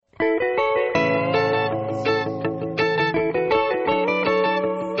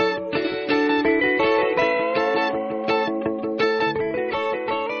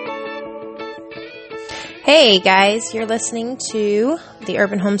Hey guys, you're listening to the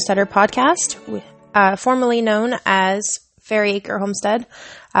Urban Homesteader podcast, formerly known as Fairy Acre Homestead.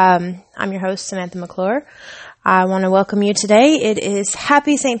 I'm your host, Samantha McClure. I want to welcome you today. It is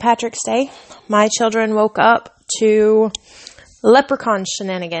Happy St. Patrick's Day. My children woke up to leprechaun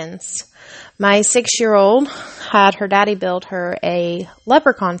shenanigans. My 6-year-old had her daddy build her a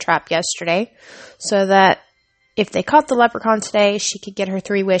leprechaun trap yesterday so that if they caught the leprechaun today, she could get her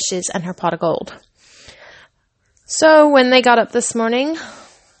 3 wishes and her pot of gold. So when they got up this morning,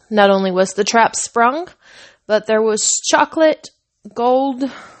 not only was the trap sprung, but there was chocolate gold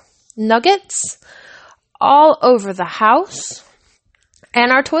nuggets all over the house,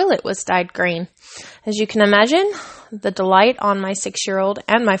 and our toilet was dyed green. As you can imagine, the delight on my 6-year-old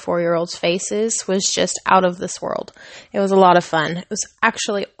and my 4-year-old's faces was just out of this world. It was a lot of fun. It was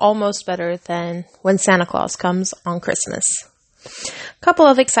actually almost better than when Santa Claus comes on Christmas. A couple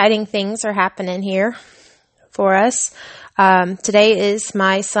of exciting things are happening here for us. Today is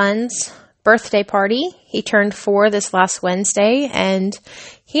my son's birthday party. He turned 4 this last Wednesday, and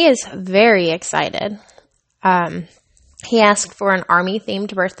he is very excited. He asked for an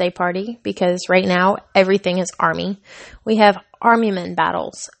Army-themed birthday party because right now everything is Army. We have Army-men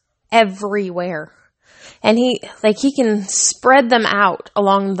battles everywhere. And he can spread them out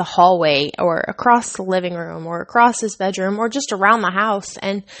along the hallway or across the living room or across his bedroom or just around the house.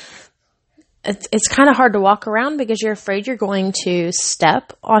 And it's kind of hard to walk around because you're afraid you're going to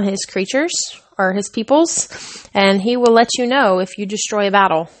step on his creatures or his peoples, and he will let you know if you destroy a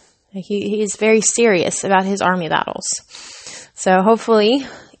battle. He's very serious about his Army battles. So hopefully,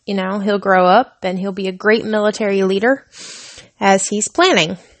 he'll grow up and he'll be a great military leader as he's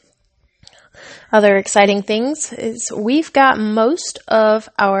planning. Other exciting things is we've got most of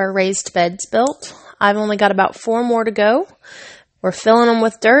our raised beds built. I've only got about 4 more to go. We're filling them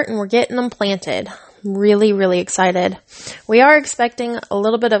with dirt and we're getting them planted. Really, really excited. We are expecting a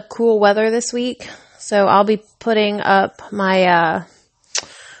little bit of cool weather this week, so I'll be putting up my,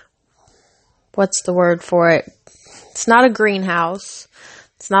 what's the word for it? It's not a greenhouse.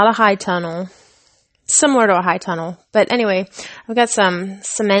 It's not a high tunnel. It's similar to a high tunnel. But anyway, I've got some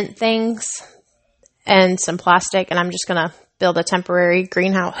cement things and some plastic, and I'm just going to build a temporary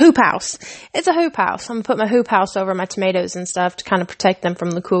greenhouse, hoop house. It's a hoop house. I'm going to put my hoop house over my tomatoes and stuff to kind of protect them from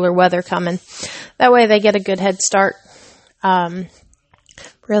the cooler weather coming. That way they get a good head start.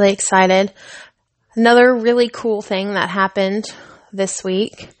 Really excited. Another really cool thing that happened this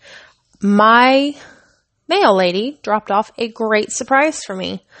week, my mail lady dropped off a great surprise for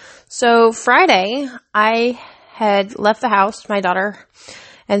me. So Friday, I had left the house. My daughter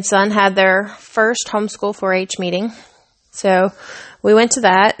and son had their first homeschool 4-H meeting. So we went to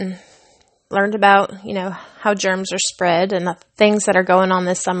that and learned about, how germs are spread and the things that are going on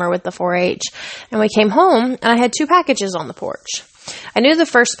this summer with the 4-H. And we came home and I had 2 packages on the porch. I knew the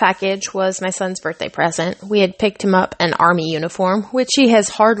first package was my son's birthday present. We had picked him up an Army uniform, which he has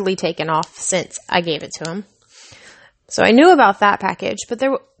hardly taken off since I gave it to him. So I knew about that package, but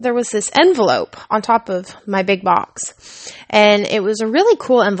there was this envelope on top of my big box. And it was a really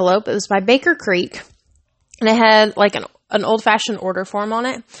cool envelope. It was by Baker Creek. And it had like an old-fashioned order form on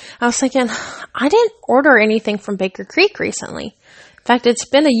it. I was thinking, I didn't order anything from Baker Creek recently. In fact, it's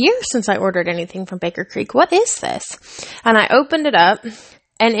been a year since I ordered anything from Baker Creek. What is this? And I opened it up,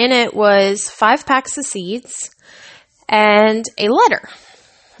 and in it was 5 packs of seeds and a letter.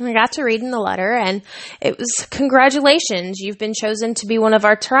 And I got to reading the letter, and it was, congratulations, you've been chosen to be one of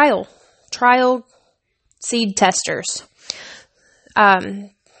our trial seed testers.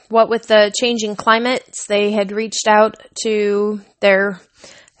 What with the changing climates, they had reached out to their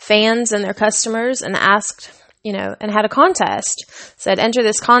fans and their customers and asked, and had a contest. Said, enter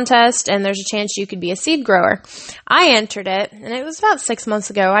this contest and there's a chance you could be a seed grower. I entered it, and it was about 6 months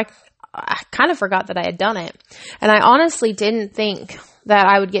ago. I kind of forgot that I had done it. And I honestly didn't think that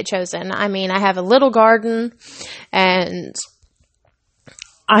I would get chosen. I mean, I have a little garden, and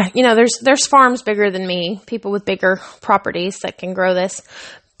there's farms bigger than me, people with bigger properties that can grow this.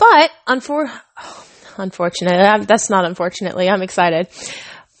 But unfortunately, that's not unfortunately, I'm excited.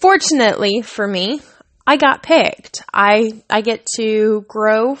 Fortunately for me, I got picked. I get to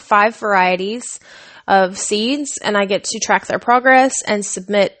grow 5 varieties of seeds, and I get to track their progress and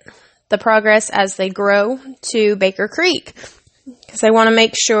submit the progress as they grow to Baker Creek. Because I want to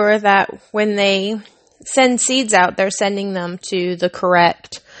make sure that when they send seeds out, they're sending them to the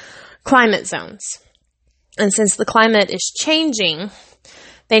correct climate zones. And since the climate is changing,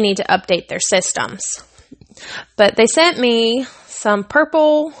 they need to update their systems. But they sent me some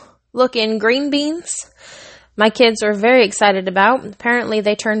purple-looking green beans. My kids are very excited about. Apparently,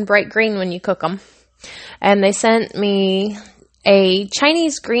 they turn bright green when you cook them. And they sent me a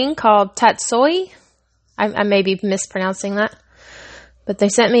Chinese green called tatsoi. I may be mispronouncing that. But they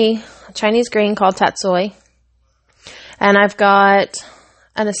sent me a Chinese green called tatsoi. And I've got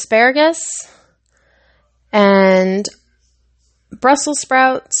an asparagus and Brussels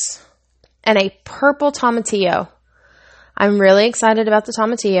sprouts and a purple tomatillo. I'm really excited about the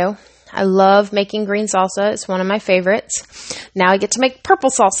tomatillo. I love making green salsa. It's one of my favorites. Now I get to make purple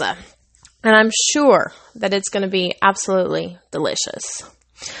salsa. And I'm sure that it's going to be absolutely delicious.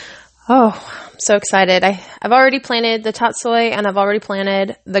 Oh, I'm so excited. I've already planted the tatsoi and I've already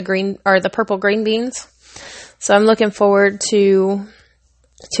planted the purple green beans. So I'm looking forward to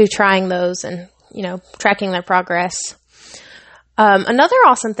trying those and, tracking their progress. Another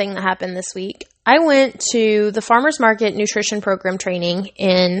awesome thing that happened this week, I went to the Farmers Market Nutrition Program training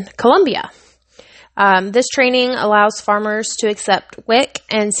in Columbia. This training allows farmers to accept WIC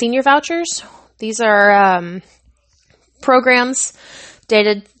and senior vouchers. These are programs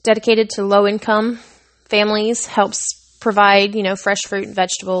dedicated to low-income families, helps provide, fresh fruit and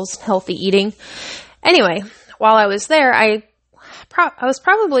vegetables, healthy eating. Anyway, while I was there, I was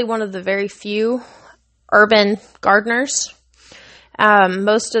probably one of the very few urban gardeners.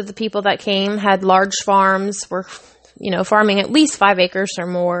 Most of the people that came had large farms, were, farming at least 5 acres or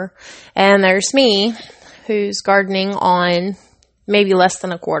more. And there's me, who's gardening on maybe less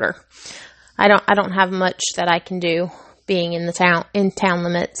than a quarter. I don't have much that I can do being in town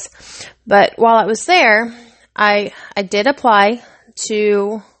limits. But while I was there, I did apply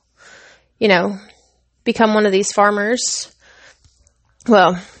to, become one of these farmers.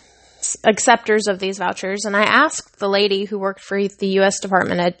 Well, acceptors of these vouchers. And I asked the lady who worked for the U.S.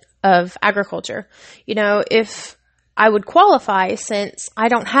 Department of Agriculture, if I would qualify since I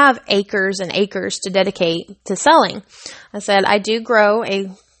don't have acres and acres to dedicate to selling. I said, I do grow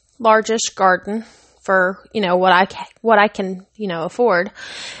a largish garden for, what I can, afford.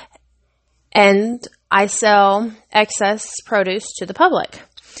 And I sell excess produce to the public.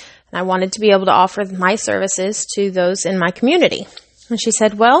 And I wanted to be able to offer my services to those in my community. And she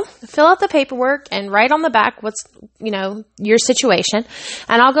said, well, fill out the paperwork and write on the back what's, your situation,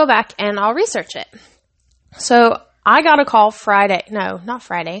 and I'll go back and I'll research it. So I got a call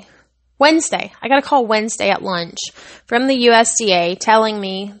Wednesday. I got a call Wednesday at lunch from the USDA telling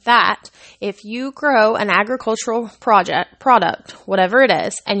me that if you grow an agricultural product, whatever it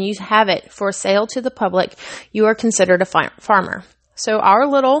is, and you have it for sale to the public, you are considered a farmer. So our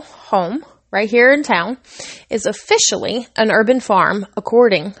little home right here in town is officially an urban farm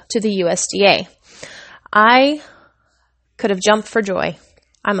according to the USDA. I could have jumped for joy.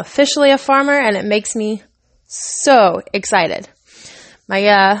 I'm officially a farmer and it makes me so excited.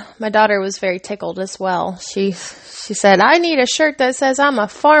 My daughter was very tickled as well. She said, I need a shirt that says I'm a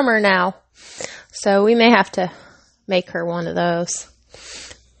farmer now. So we may have to make her one of those.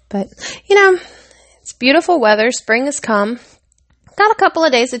 But, it's beautiful weather. Spring has come. Got a couple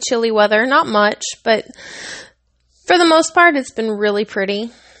of days of chilly weather, not much, but for the most part, it's been really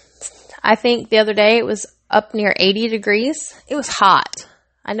pretty. I think the other day it was up near 80 degrees. It was hot.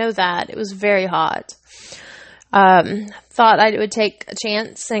 I know that. It was very hot. Thought I would take a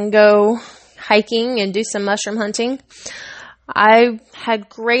chance and go hiking and do some mushroom hunting. I had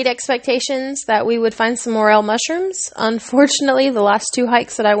great expectations that we would find some morel mushrooms. Unfortunately, the last 2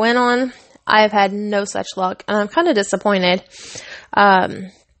 hikes that I went on, I have had no such luck, and I'm kind of disappointed.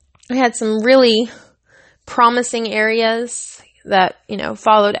 I had some really promising areas that,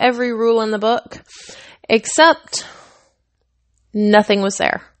 followed every rule in the book, except nothing was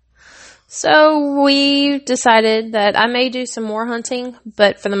there. So we decided that I may do some more hunting,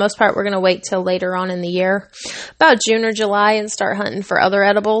 but for the most part, we're going to wait till later on in the year, about June or July, and start hunting for other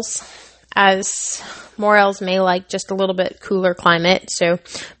edibles, as morels may like just a little bit cooler climate. So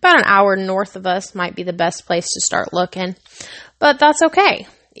about an hour north of us might be the best place to start looking. But that's okay.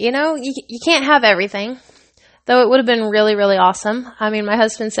 You can't have everything, though it would have been really, really awesome. I mean, my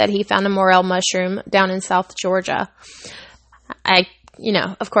husband said he found a morel mushroom down in South Georgia. I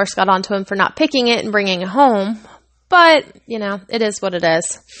of course, got onto him for not picking it and bringing it home. But, it is what it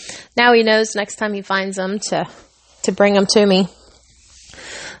is. Now he knows next time he finds them to bring them to me.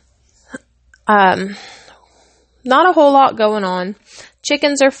 Not a whole lot going on.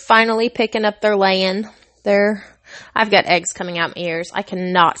 Chickens are finally picking up their laying. I've got eggs coming out my ears. I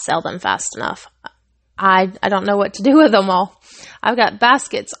cannot sell them fast enough. I don't know what to do with them all. I've got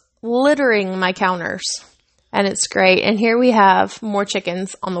baskets littering my counters. And it's great. And here we have more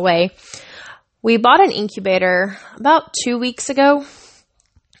chickens on the way. We bought an incubator about 2 weeks ago.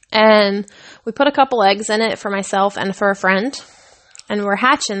 And we put a couple eggs in it for myself and for a friend. And we're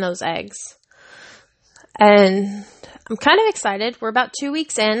hatching those eggs. And I'm kind of excited. We're about 2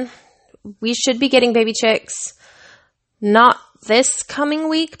 weeks in. We should be getting baby chicks not this coming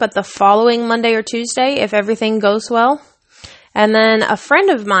week, but the following Monday or Tuesday if everything goes well. And then a friend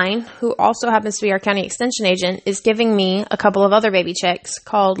of mine, who also happens to be our county extension agent, is giving me a couple of other baby chicks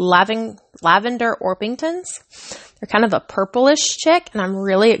called Lavender Orpingtons. They're kind of a purplish chick, and I'm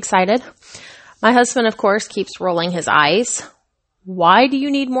really excited. My husband, of course, keeps rolling his eyes. Why do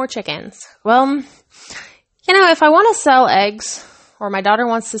you need more chickens? Well, if I want to sell eggs, or my daughter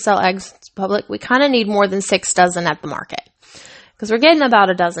wants to sell eggs to the public, we kind of need more than 6 dozen at the market. Because we're getting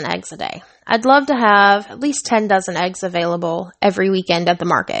about a dozen eggs a day. I'd love to have at least 10 dozen eggs available every weekend at the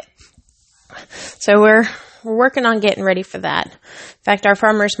market. So we're working on getting ready for that. In fact, our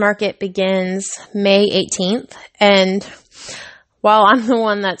farmers market begins May 18th. And while I'm the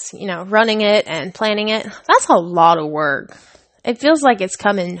one that's, running it and planning it, that's a lot of work. It feels like it's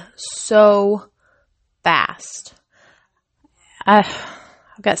coming so fast. I've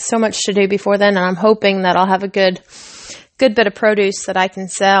got so much to do before then, and I'm hoping that I'll have a good bit of produce that I can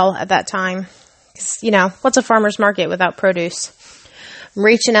sell at that time. 'Cause, what's a farmer's market without produce? I'm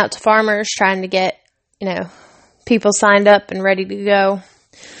reaching out to farmers, trying to get, people signed up and ready to go.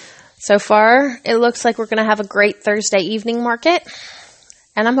 So far, it looks like we're going to have a great Thursday evening market,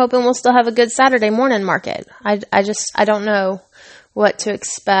 and I'm hoping we'll still have a good Saturday morning market. I don't know what to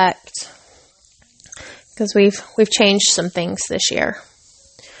expect because we've changed some things this year.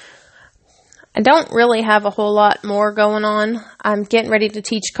 I don't really have a whole lot more going on. I'm getting ready to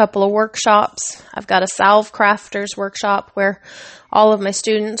teach a couple of workshops. I've got a salve crafters workshop where all of my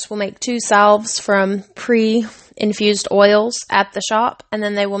students will make 2 salves from pre-infused oils at the shop, and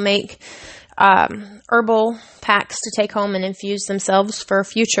then they will make herbal packs to take home and infuse themselves for a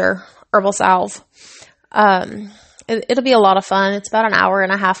future herbal salve. It'll be a lot of fun. It's about an hour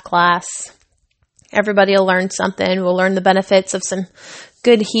and a half class. Everybody will learn something. We'll learn the benefits of some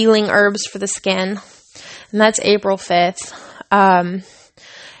good healing herbs for the skin. And that's April 5th. And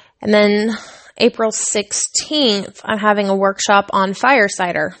then April 16th, I'm having a workshop on fire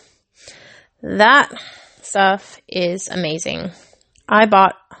cider. That stuff is amazing. I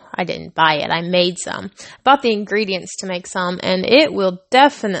didn't buy it. I made some. I bought the ingredients to make some, and it will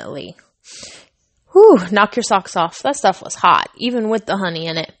definitely knock your socks off. That stuff was hot, even with the honey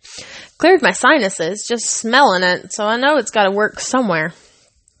in it. Cleared my sinuses just smelling it, so I know it's got to work somewhere.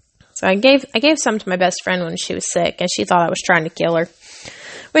 So I gave some to my best friend when she was sick, and she thought I was trying to kill her,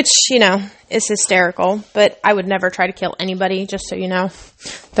 which, is hysterical, but I would never try to kill anybody, just so you know.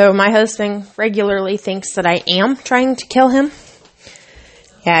 Though my husband regularly thinks that I am trying to kill him.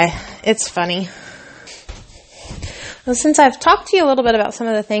 Yeah, it's funny. Well, since I've talked to you a little bit about some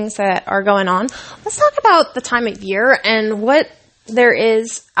of the things that are going on, let's talk about the time of year and what there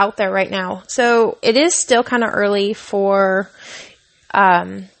is out there right now. So it is still kind of early for,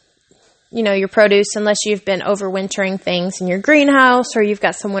 your produce, unless you've been overwintering things in your greenhouse or you've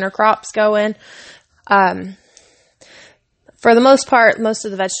got some winter crops going. For the most part, most of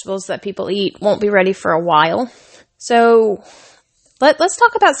the vegetables that people eat won't be ready for a while. So let's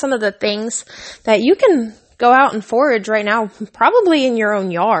talk about some of the things that you can go out and forage right now, probably in your own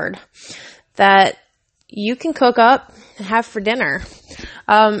yard, that you can cook up and have for dinner.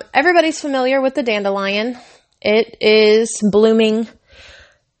 Everybody's familiar with the dandelion. It is blooming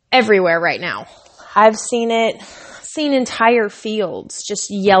everywhere right now. I've seen entire fields just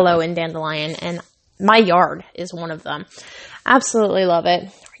yellow in dandelion, and my yard is one of them. Absolutely love it.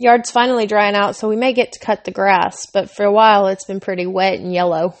 Yard's finally drying out, so we may get to cut the grass, but for a while it's been pretty wet and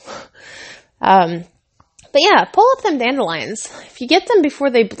yellow. But yeah, pull up them dandelions. If you get them before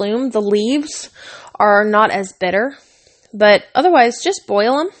they bloom, the leaves are not as bitter. But otherwise, just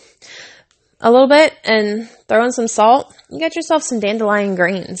boil them a little bit and throw in some salt. You got yourself some dandelion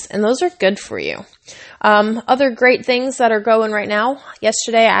greens, and those are good for you. Other great things that are going right now.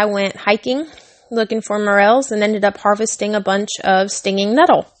 Yesterday, I went hiking looking for morels and ended up harvesting a bunch of stinging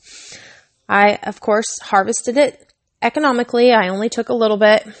nettle. I, of course, harvested it economically. I only took a little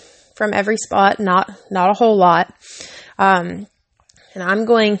bit from every spot, not a whole lot. And I'm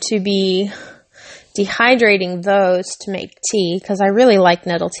going to be dehydrating those to make tea because I really like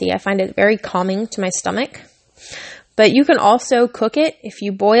nettle tea. I find it very calming to my stomach. But you can also cook it. If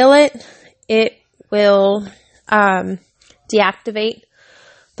you boil it, it will deactivate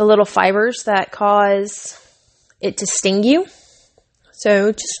the little fibers that cause it to sting you.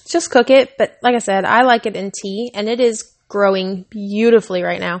 So just cook it. But like I said, I like it in tea, and it is growing beautifully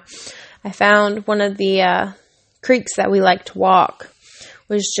right now. I found one of the creeks that we like to walk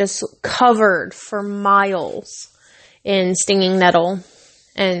was just covered for miles in stinging nettle.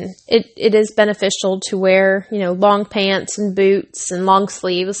 And it is beneficial to wear, long pants and boots and long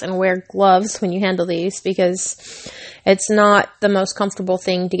sleeves and wear gloves when you handle these, because it's not the most comfortable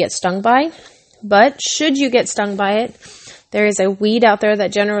thing to get stung by. But should you get stung by it, there is a weed out there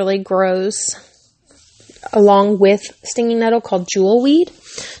that generally grows along with stinging nettle called jewel weed.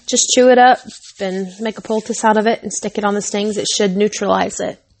 Just chew it up and make a poultice out of it and stick it on the stings. It should neutralize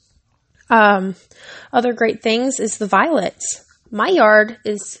it. Other great things is the violets. My yard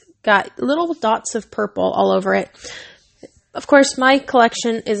is got little dots of purple all over it. Of course, my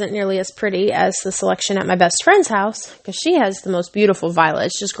collection isn't nearly as pretty as the selection at my best friend's house, because she has the most beautiful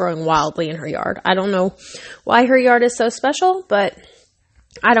violets just growing wildly in her yard. I don't know why her yard is so special, but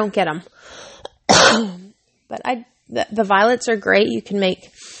I don't get them. But the violets are great. You can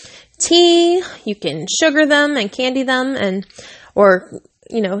make tea, you can sugar them and candy them, or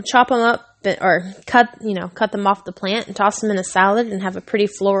chop them up or cut them off the plant and toss them in a salad and have a pretty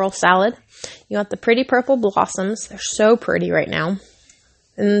floral salad. You want the pretty purple blossoms. They're so pretty right now.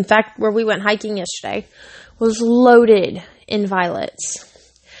 In fact, where we went hiking yesterday was loaded in violets.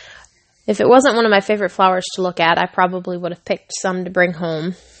 If it wasn't one of my favorite flowers to look at, I probably would have picked some to bring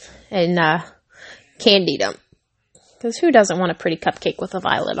home and candied them. Because who doesn't want a pretty cupcake with a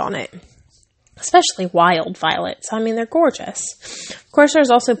violet on it? Especially wild violets. I mean, they're gorgeous. Of course,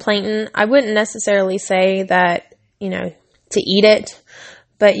 there's also plantain. I wouldn't necessarily say that, to eat it,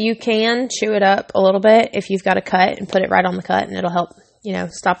 but you can chew it up a little bit if you've got a cut and put it right on the cut, and it'll help,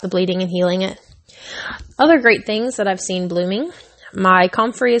 stop the bleeding and healing it. Other great things that I've seen blooming. My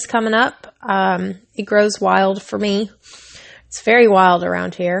comfrey is coming up. It grows wild for me. It's very wild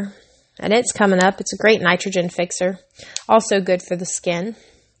around here, and it's coming up. It's a great nitrogen fixer. Also good for the skin.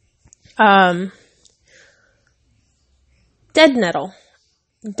 Dead nettle.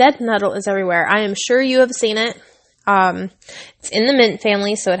 Dead nettle is everywhere. I am sure you have seen it. It's in the mint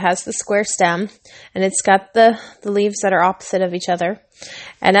family, so it has the square stem, and it's got the leaves that are opposite of each other.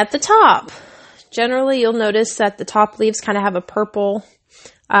 And at the top, generally you'll notice that the top leaves kind of have a purple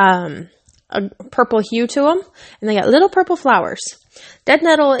hue to them, and they got little purple flowers. Dead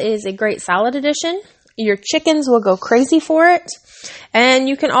nettle is a great salad addition. Your chickens will go crazy for it. And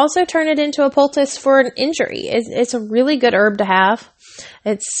you can also turn it into a poultice for an injury. It's a really good herb to have.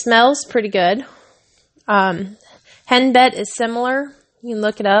 It smells pretty good. Henbet is similar. You can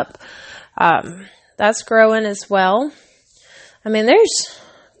look it up. That's growing as well. I mean, there's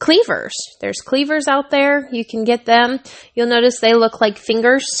cleavers. There's cleavers out there. You can get them. You'll notice they look like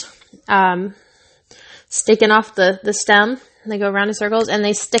fingers sticking off the stem. They go around in circles and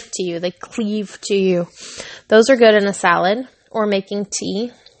they stick to you. They cleave to you. Those are good in a salad or making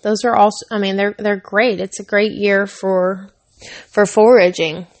tea. Those are also, they're great. It's a great year for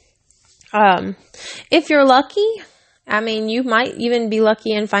foraging. If you're lucky, you might even be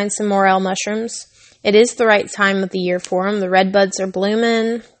lucky and find some morel mushrooms. It is the right time of the year for them. The red buds are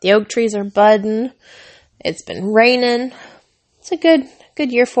blooming. The oak trees are budding. It's been raining. It's a good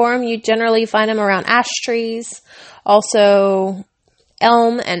year for them. You generally find them around ash trees, also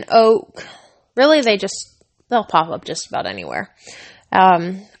elm and oak. Really, they'll pop up just about anywhere.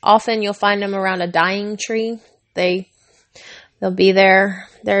 Often you'll find them around a dying tree. They'll be there.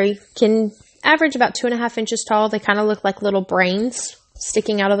 They can average about 2.5 inches tall. They kind of look like little brains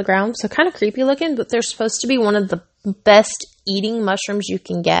sticking out of the ground. So kind of creepy looking, but they're supposed to be one of the best eating mushrooms you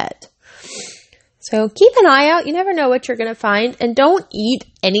can get. So keep an eye out. You never know what you're going to find. And don't eat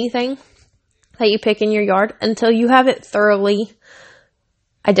anything that you pick in your yard until you have it thoroughly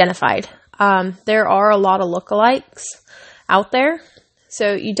identified. There are a lot of lookalikes out there.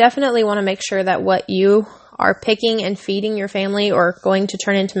 So you definitely want to make sure that what you are picking and feeding your family or going to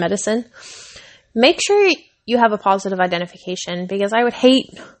turn into medicine, make sure you have a positive identification, because I would hate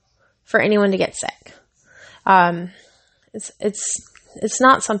for anyone to get sick. It's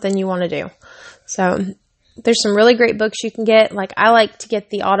not something you want to do. So there's some really great books you can get. Like, I like to get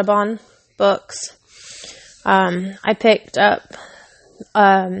the Audubon books. I picked up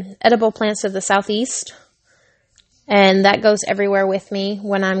Edible Plants of the Southeast, and that goes everywhere with me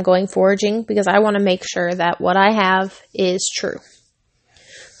when I'm going foraging, because I want to make sure that what I have is true.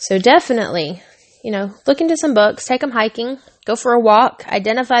 So definitely, look into some books, take them hiking, go for a walk,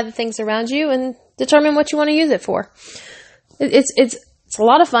 identify the things around you, and determine what you want to use it for. It's a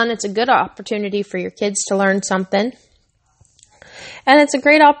lot of fun. It's a good opportunity for your kids to learn something. And it's a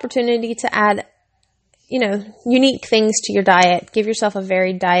great opportunity to add, unique things to your diet. Give yourself a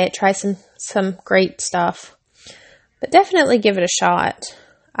varied diet. Try some great stuff. But definitely give it a shot.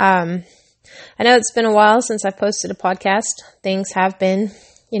 I know it's been a while since I've posted a podcast. Things have been,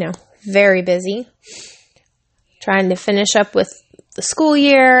 very busy. Trying to finish up with the school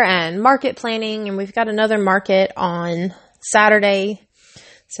year and market planning, and we've got another market on Saturday.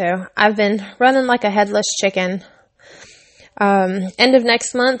 So I've been running like a headless chicken. End of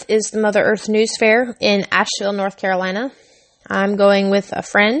next month is the Mother Earth News Fair in Asheville, North Carolina. I'm going with a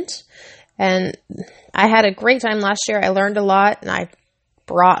friend, and I had a great time last year. I learned a lot, and I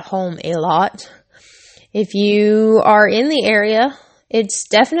brought home a lot. If you are in the area, it's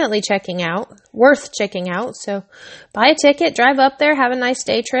definitely worth checking out. So buy a ticket, drive up there, have a nice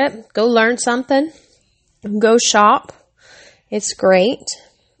day trip, go learn something, go shop. It's great.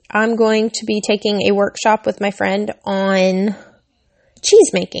 I'm going to be taking a workshop with my friend on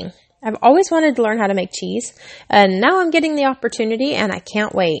cheese making. I've always wanted to learn how to make cheese, and now I'm getting the opportunity, and I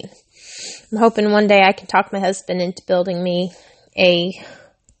can't wait. I'm hoping one day I can talk my husband into building me a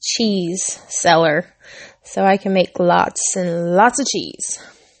cheese cellar so I can make lots and lots of cheese.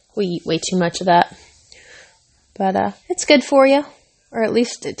 We eat way too much of that. But it's good for you, or at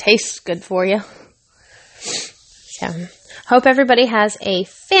least it tastes good for you. So, hope everybody has a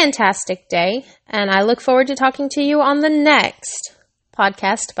fantastic day, and I look forward to talking to you on the next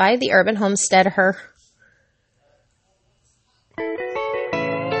podcast by the Urban Homesteader.